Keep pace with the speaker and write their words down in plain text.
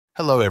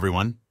Hello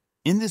everyone.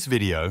 In this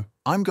video,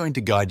 I'm going to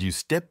guide you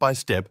step by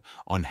step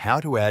on how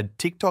to add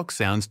TikTok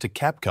sounds to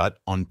CapCut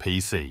on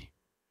PC.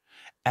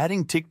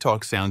 Adding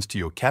TikTok sounds to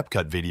your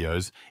CapCut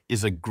videos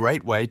is a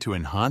great way to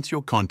enhance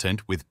your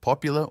content with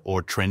popular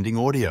or trending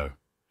audio.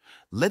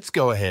 Let's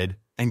go ahead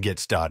and get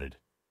started.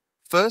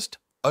 First,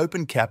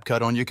 open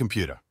CapCut on your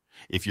computer.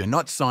 If you're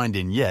not signed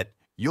in yet,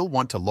 you'll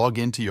want to log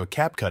into your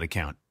CapCut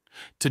account.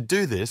 To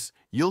do this,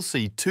 you'll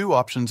see two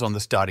options on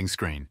the starting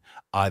screen,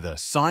 either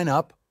Sign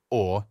Up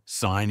or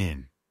Sign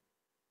In.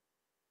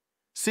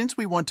 Since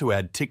we want to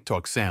add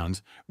TikTok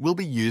sounds, we'll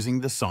be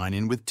using the Sign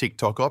In with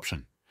TikTok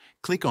option.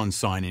 Click on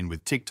Sign In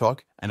with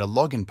TikTok and a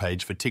login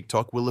page for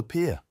TikTok will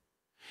appear.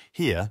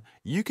 Here,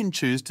 you can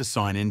choose to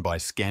sign in by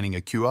scanning a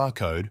QR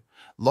code,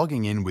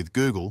 logging in with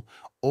Google,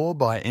 or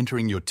by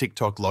entering your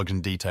TikTok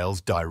login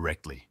details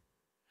directly.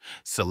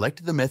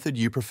 Select the method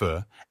you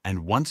prefer,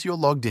 and once you're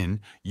logged in,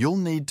 you'll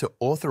need to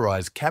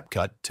authorize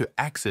CapCut to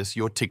access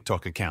your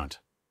TikTok account.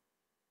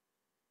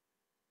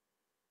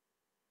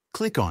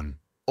 Click on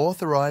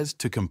Authorize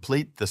to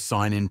complete the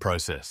sign-in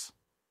process.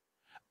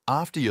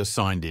 After you're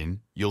signed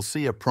in, you'll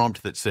see a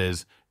prompt that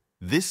says,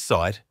 "This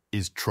site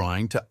is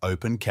trying to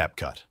open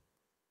CapCut."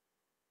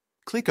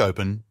 Click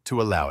Open to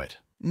allow it.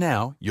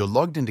 Now, you're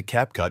logged into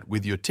CapCut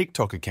with your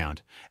TikTok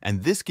account,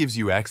 and this gives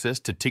you access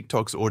to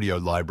TikTok's audio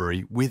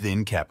library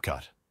within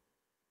CapCut.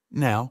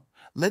 Now,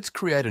 let's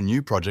create a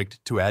new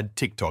project to add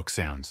TikTok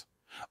sounds.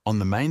 On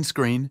the main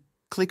screen,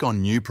 click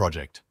on New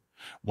Project.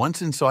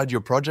 Once inside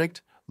your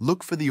project,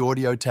 look for the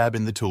Audio tab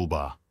in the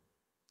toolbar.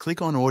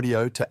 Click on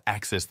Audio to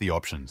access the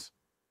options.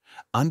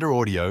 Under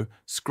Audio,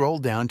 scroll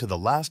down to the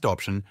last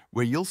option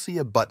where you'll see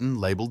a button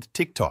labeled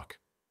TikTok.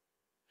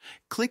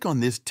 Click on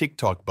this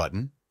TikTok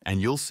button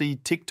and you'll see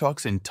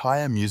TikTok's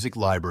entire music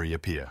library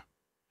appear.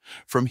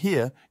 From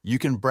here, you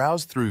can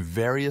browse through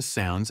various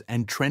sounds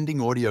and trending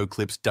audio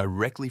clips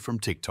directly from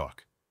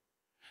TikTok.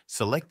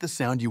 Select the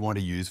sound you want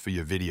to use for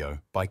your video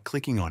by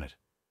clicking on it.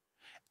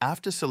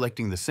 After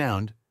selecting the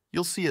sound,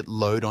 you'll see it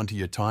load onto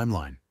your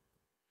timeline.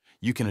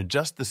 You can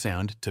adjust the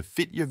sound to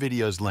fit your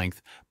video's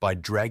length by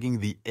dragging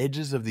the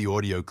edges of the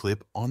audio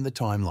clip on the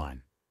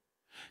timeline.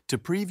 To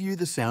preview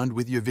the sound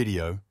with your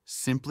video,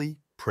 simply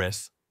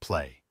press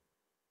play.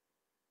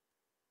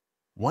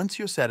 Once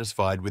you're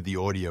satisfied with the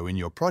audio in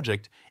your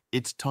project,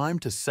 it's time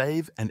to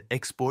save and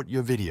export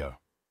your video.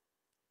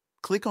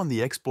 Click on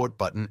the Export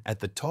button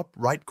at the top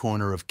right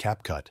corner of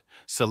CapCut,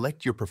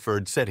 select your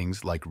preferred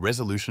settings like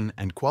resolution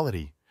and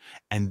quality,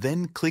 and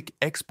then click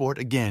Export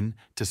again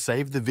to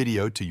save the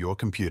video to your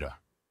computer.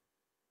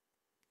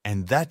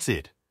 And that's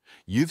it!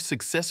 You've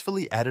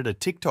successfully added a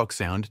TikTok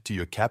sound to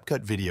your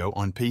CapCut video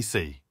on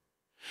PC.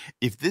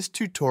 If this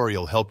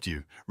tutorial helped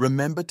you,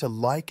 remember to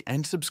like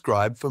and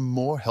subscribe for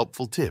more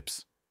helpful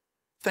tips.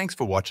 Thanks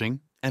for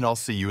watching, and I'll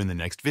see you in the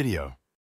next video.